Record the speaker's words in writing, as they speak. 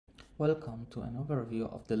Welcome to an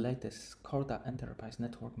overview of the latest corda-enterprise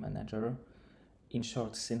network manager, in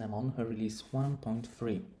short CENM release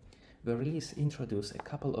 1.3. The release introduced a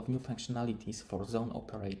couple of new functionalities for zone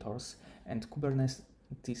operators and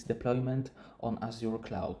Kubernetes deployment on Azure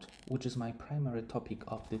cloud, which is my primary topic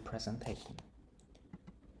of the presentation.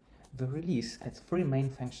 The release has three main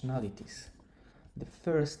functionalities. The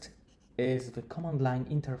first is the command line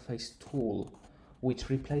interface tool,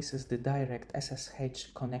 which replaces the direct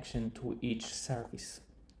SSH connection to each service.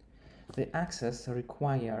 The access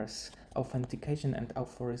requires authentication and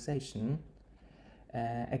authorization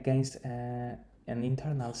against an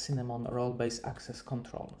internal CENM role-based access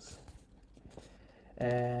controls.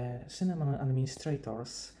 CENM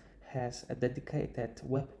administrators has a dedicated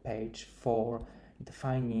web page for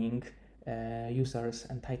defining users'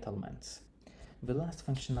 entitlements. The last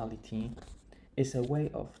functionality is a way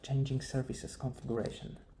of changing services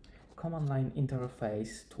configuration. Command line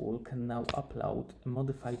interface tool can now upload a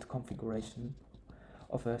modified configuration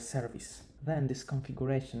of a service. Then this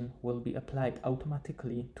configuration will be applied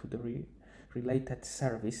automatically to the related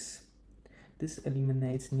service. This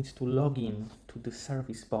eliminates need to log in to the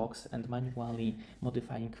service box and manually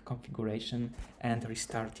modifying configuration and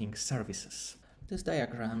restarting services. This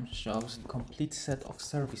diagram shows the complete set of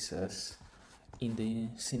services in the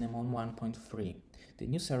CENM 1.3. The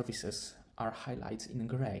new services are highlighted in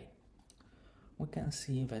gray. We can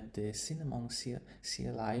see that the CENM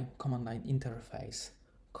CLI command line interface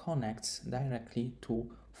connects directly to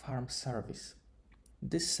farm service.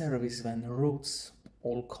 This service then routes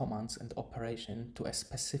all commands and operation to a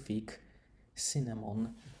specific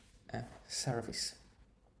CENM service.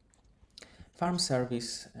 Farm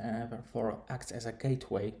service therefore acts as a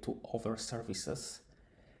gateway to other services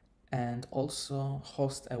and also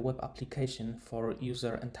host a web application for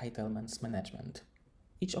user entitlements management.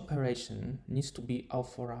 Each operation needs to be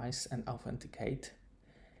authorized and authenticate,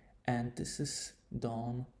 and this is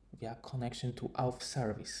done via connection to auth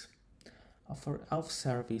service. Our auth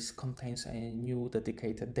service contains a new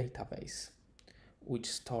dedicated database which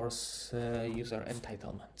stores user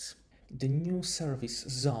entitlements. The new service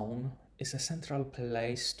zone is a central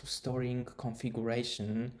place to storing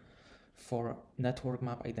configuration for network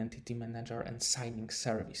map identity manager and signing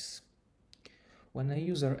service. When a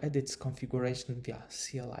user edits configuration via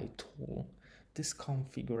CLI tool, this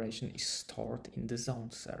configuration is stored in the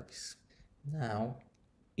zone service. Now,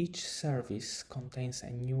 each service contains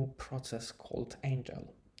a new process called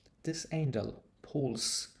angel. This angel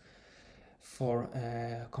pulls for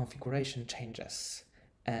configuration changes,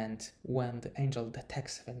 and when the angel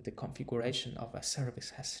detects that the configuration of a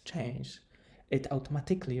service has changed, it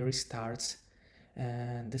automatically restarts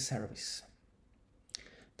the service.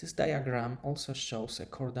 This diagram also shows a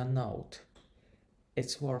corda node.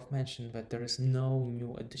 It's worth mentioning that there is no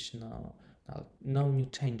new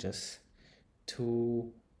changes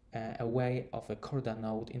to a way of a corda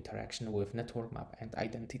node interaction with network map and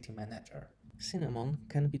identity manager. CENM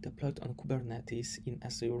can be deployed on Kubernetes in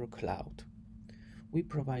Azure cloud. We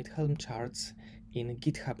provide Helm charts in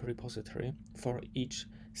GitHub repository for each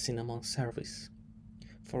CENM service.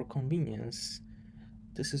 For convenience,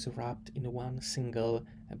 this is wrapped in one single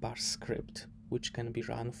bash script, which can be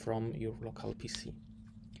run from your local PC.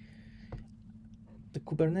 The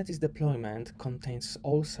Kubernetes deployment contains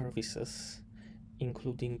all services,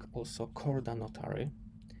 including also corda notary.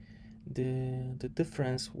 The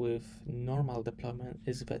difference with normal deployment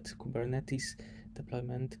is that Kubernetes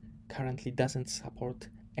deployment currently doesn't support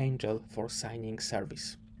Angel for signing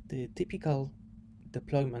service. The typical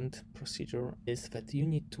deployment procedure is that you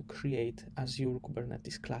need to create Azure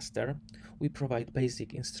Kubernetes cluster. We provide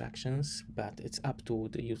basic instructions, but it's up to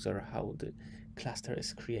the user how the cluster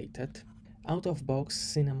is created. Out of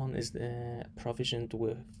box, CENM is provisioned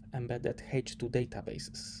with embedded H2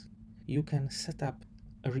 databases. You can set up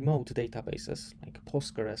remote databases like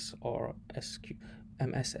Postgres or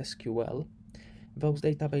MS SQL. Those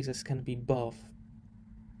databases can be both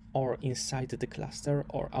or inside the cluster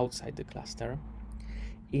or outside the cluster.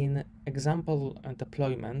 In example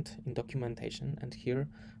deployment in documentation, and here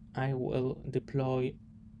I will deploy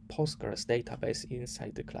Postgres database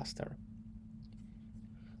inside the cluster.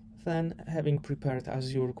 Then, having prepared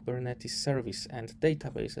Azure Kubernetes service and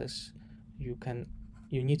databases,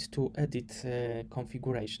 you need to edit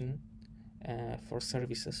configuration for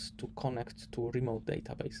services to connect to remote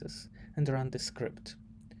databases and run the script.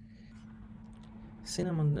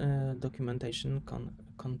 CENM documentation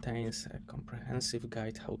contains a comprehensive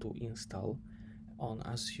guide how to install on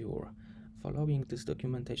Azure. Following this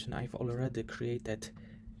documentation, I've already created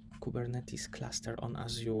Kubernetes cluster on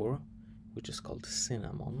Azure, which is called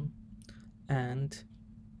CENM, and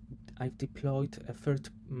I've deployed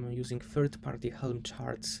using third-party Helm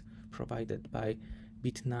charts provided by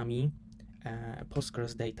Bitnami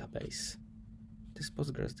Postgres database. This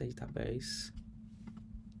Postgres database,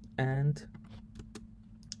 and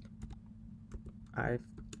I've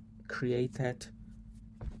created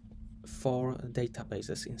 4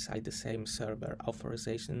 databases inside the same server: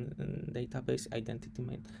 authorization database, identity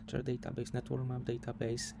manager database, network map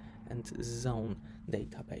database, and zone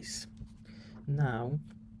database. Now,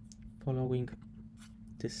 following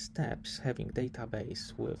the steps, having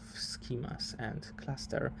database with schemas and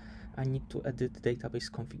cluster, I need to edit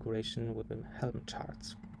database configuration within Helm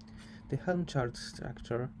charts. The Helm chart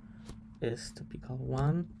structure is typical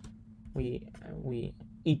one.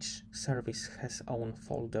 Each service has own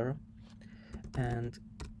folder, and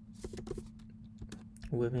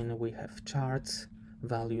within we have charts,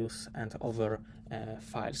 values, and other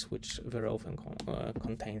files, which very often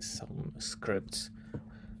contains some scripts.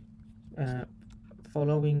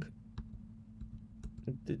 Following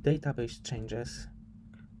the database changes,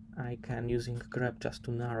 I can, using grep, just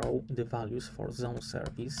to narrow the values for zone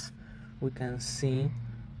service. We can see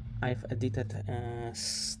I've edited a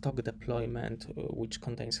stock deployment which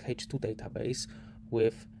contains H2 database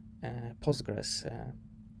with Postgres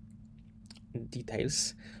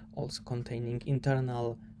details, also containing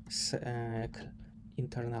internal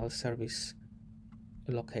service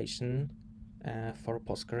location for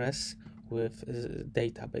Postgres with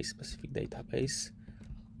specific database.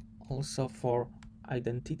 Also for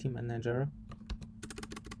identity manager,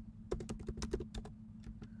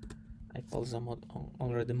 I've also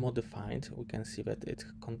already modified. We can see that it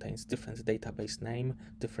contains different database name,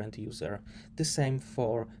 different user. The same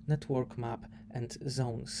for network map and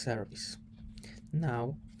zone service.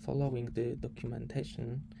 Now, following the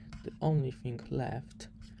documentation, the only thing left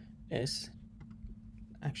is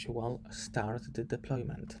actual start the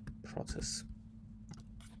deployment process.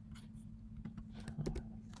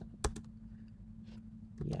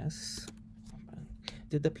 Yes,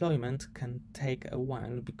 the deployment can take a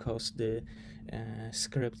while because the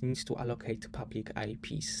script needs to allocate public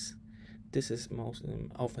IPs. This is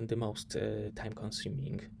often the most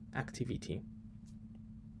time-consuming activity.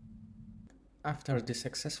 After the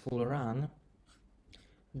successful run,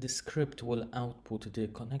 the script will output the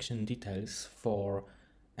connection details for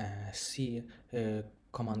C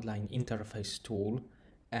command line interface tool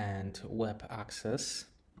and web access,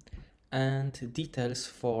 and details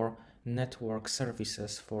for network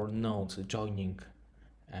services for nodes joining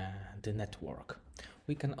the network.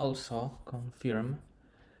 We can also confirm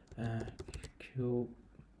kubectl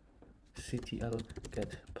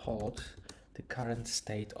get pod, the current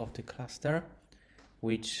state of the cluster,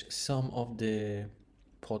 which some of the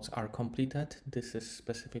pods are completed. This is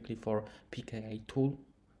specifically for PKI tool,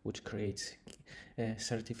 which creates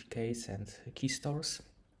certificates and key stores.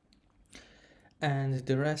 And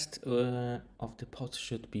the rest of the pods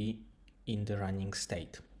should be in the running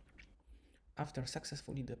state. After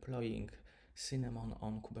successfully deploying CENM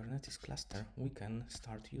on Kubernetes cluster, we can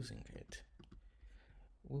start using it.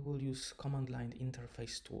 We will use command line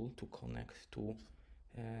interface tool to connect to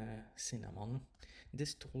CENM.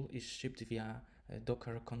 This tool is shipped via a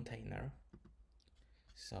Docker container.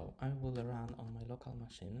 So I will run on my local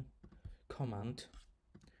machine command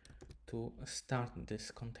to start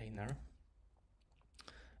this container.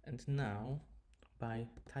 And now, by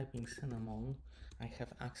typing CENM, I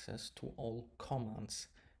have access to all commands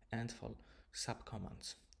and for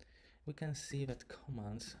subcommands. We can see that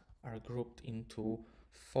commands are grouped into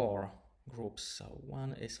 4 groups. So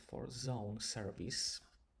one is for zone service.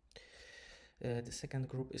 The second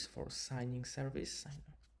group is for signing service.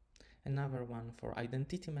 Another one for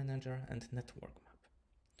identity manager and network map.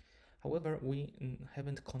 However, we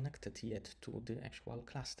haven't connected yet to the actual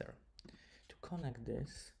cluster. To connect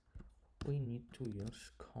this, we need to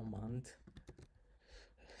use command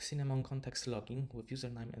CENM context login with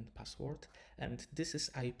username and password, and this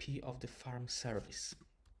is IP of the farm service.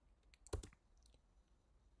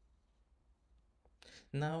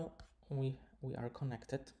 Now we are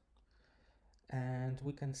connected and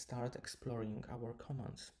we can start exploring our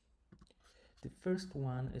commands. The first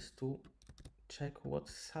one is to check what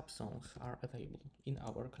subzones are available in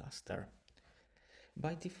our cluster.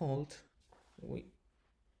 By default,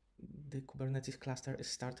 the Kubernetes cluster is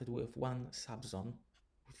started with one subzone,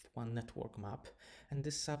 with one network map, and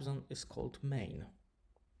this subzone is called main.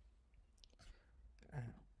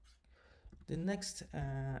 The next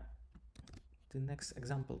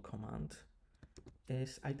example command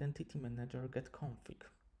is identity manager get config.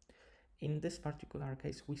 In this particular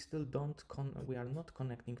case, we are not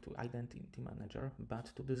connecting to Identity Manager, but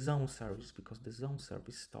to the zone service, because the zone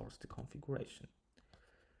service stores the configuration.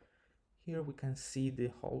 Here we can see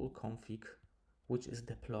the whole config which is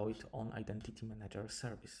deployed on Identity Manager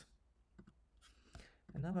service.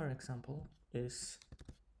 Another example is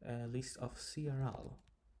a list of CRL.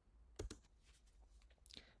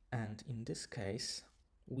 And in this case,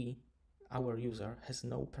 our user has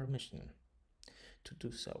no permission to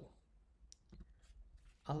do so.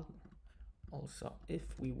 Also,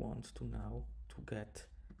 if we want to now to get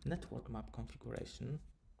network map configuration,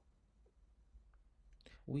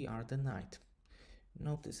 we are denied.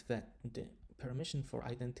 Notice that the permission for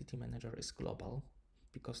Identity Manager is global,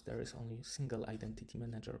 because there is only a single Identity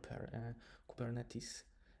Manager per Kubernetes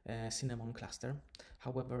CENM cluster.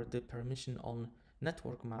 However, the permission on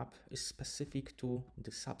network map is specific to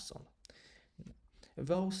the subzone.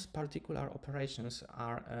 Those particular operations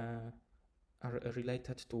are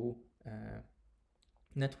related to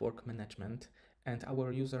network management, and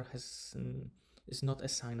our user is not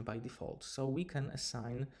assigned by default. So we can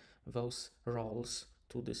assign those roles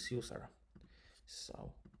to this user.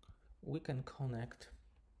 So we can connect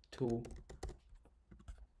to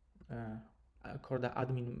a Corda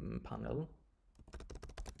admin panel,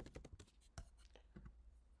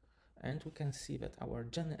 and we can see that our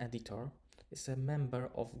Gen editor is a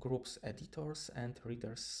member of groups editors and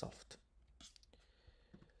readers soft.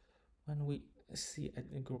 When we see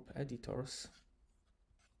group editors,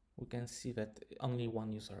 we can see that only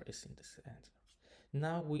one user is in this end.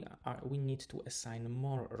 Now we need to assign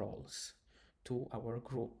more roles to our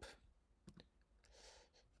group.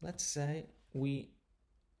 Let's say we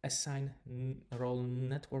assign role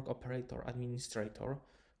network operator administrator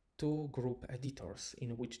to group editors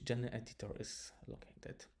in which Gen editor is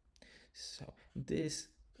located. So this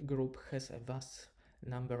group has a vast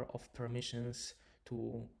number of permissions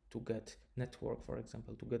to get network, for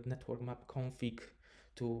example, to get network map config,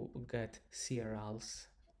 to get CRLs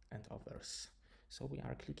and others. So we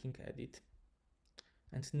are clicking edit,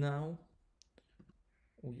 and now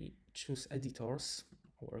we choose editors,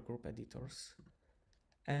 our group editors,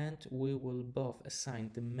 and we will both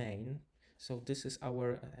assign the main. So this is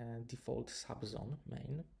our default subzone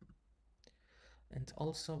main, and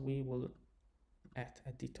also we will add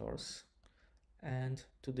editors and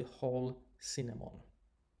to the whole CENM,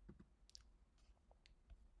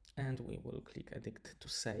 and we will click edit to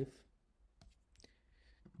save.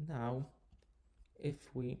 Now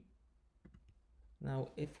if we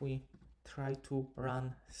try to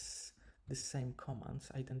run the same commands,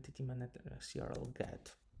 Identity Manager CRL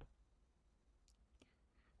get,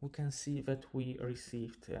 we can see that we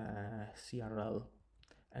received CRL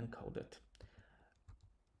encoded.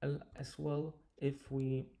 As well, if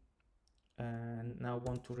we now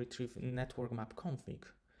want to retrieve network map config,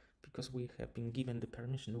 because we have been given the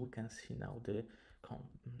permission, we can see now the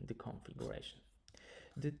configuration.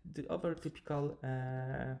 The other typical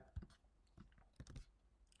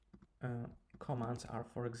commands are,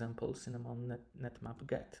 for example, CENM netmap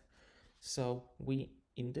get. So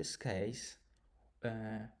in this case,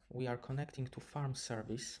 we are connecting to farm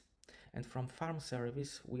service, and from farm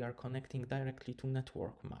service we are connecting directly to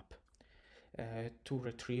network map to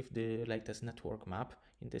retrieve the latest network map.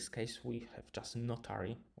 In this case, we have just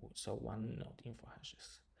notary, so one node info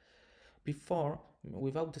hashes. Before,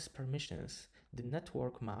 without these permissions, the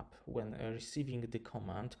network map, when receiving the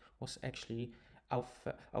command, was actually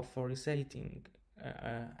authorizing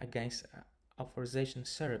against authorization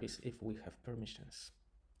service if we have permissions.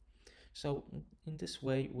 So in this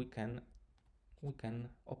way, we can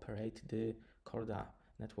operate the Corda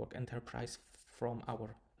network enterprise from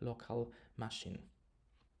our local machine.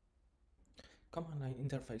 Command line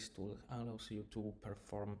interface tool allows you to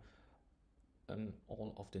perform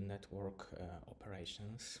all of the network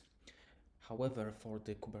operations. However, for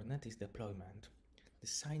the Kubernetes deployment, the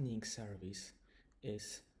signing service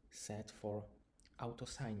is set for auto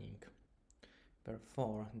signing.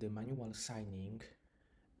 Therefore, the manual signing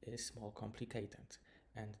is more complicated,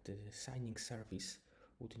 and the signing service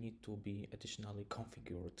would need to be additionally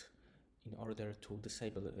configured in order to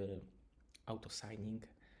disable auto signing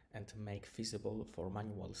and make feasible for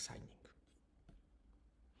manual signing.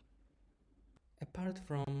 Apart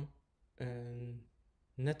from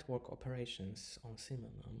network operations on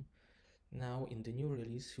CENM, now in the new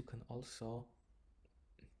release you can also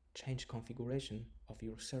change configuration of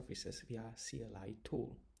your services via CLI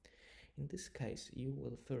tool. In this case, you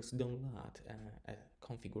will first download a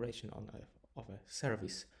configuration of a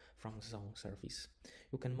service from zone service.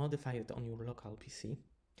 You can modify it on your local PC.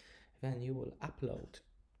 Then you will upload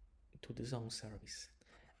to the zone service.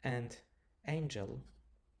 And angel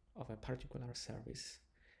of a particular service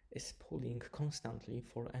is pulling constantly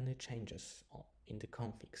for any changes in the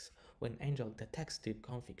configs. When angel detects the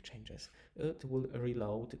config changes, it will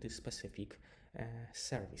reload the specific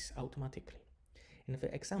service automatically. In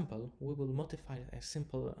the example, we will modify a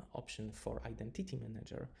simple option for identity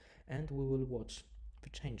manager and we will watch the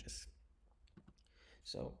changes.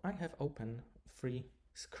 So I have opened 3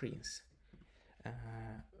 screens.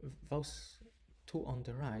 Those 2 on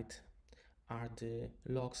the right are the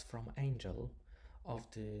logs from Angel of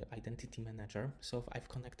the identity manager. So I've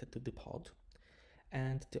connected to the pod,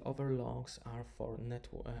 and the other logs are for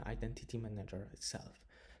network identity manager itself.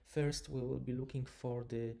 First, we will be looking for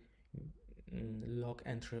the log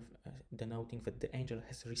entry denoting that the Angel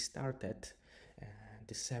has restarted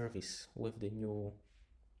the service with the new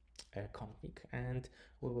config, and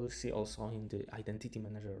we will see also in the identity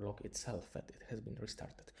manager log itself that it has been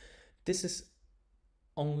restarted. This is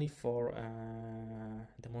only for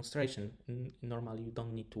demonstration. Normally you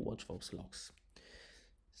don't need to watch those logs.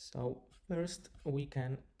 So first we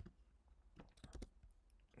can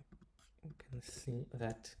see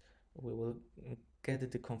that we will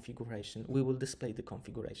get the configuration, we will display the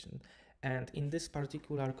configuration, and in this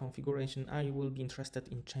particular configuration I will be interested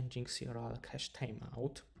in changing CRL cache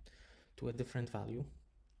timeout to a different value.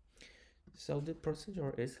 So the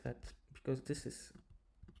procedure is that, because this is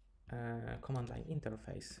a command line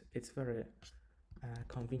interface, it's very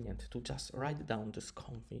convenient to just write down this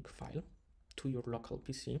config file to your local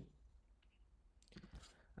PC.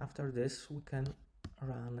 After this we can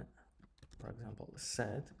run, for example,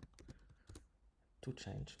 sed to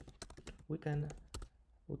change. We can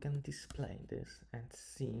display this and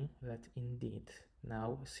see that indeed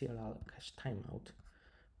now CLL cache timeout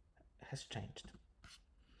has changed.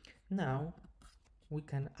 Now we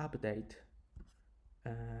can upload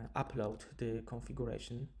the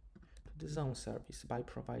configuration to the zone service by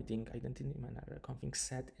providing identity manager config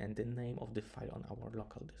set and the name of the file on our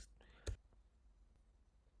local disk.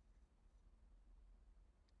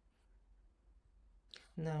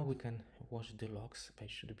 Now we can watch the logs. They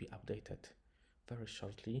should be updated very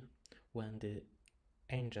shortly when the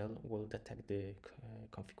Angel will detect the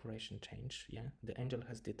configuration change. Yeah, the Angel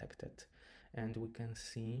has detected, and we can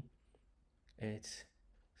see it's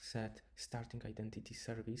set starting identity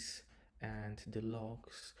service, and the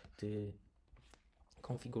logs, the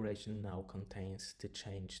configuration now contains the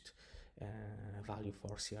changed value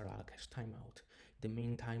for CRL cache timeout. In the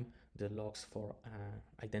meantime, the logs for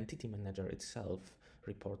identity manager itself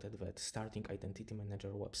reported that starting identity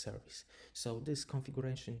manager web service. So this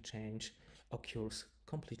configuration change occurs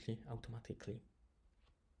completely automatically.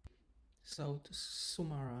 So to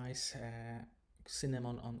summarize CENM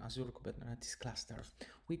on Azure Kubernetes cluster,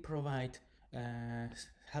 we provide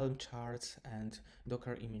Helm charts and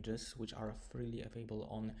Docker images, which are freely available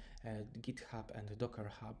on GitHub and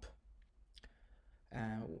Docker Hub.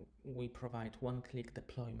 We provide one-click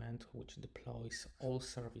deployment, which deploys all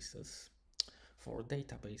services. For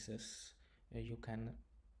databases, you can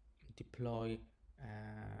deploy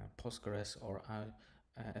Postgres or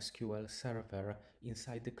SQL server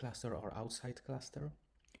inside the cluster or outside cluster.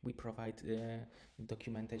 We provide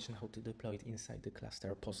documentation how to deploy it inside the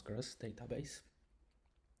cluster Postgres database.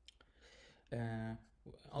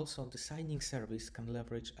 Also, the signing service can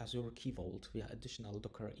leverage Azure Key Vault via additional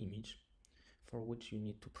Docker image, for which you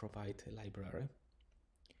need to provide a library.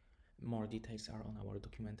 More details are on our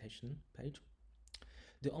documentation page.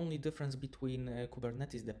 The only difference between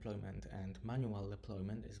Kubernetes deployment and manual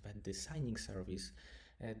deployment is that the signing service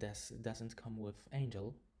doesn't come with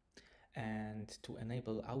Angel, and to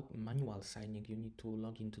enable manual signing you need to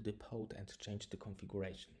log into the pod and change the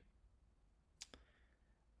configuration.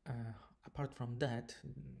 Apart from that,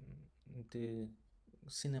 the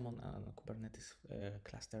CENM on Kubernetes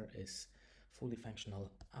cluster is fully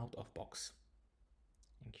functional out of box.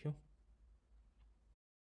 Thank you.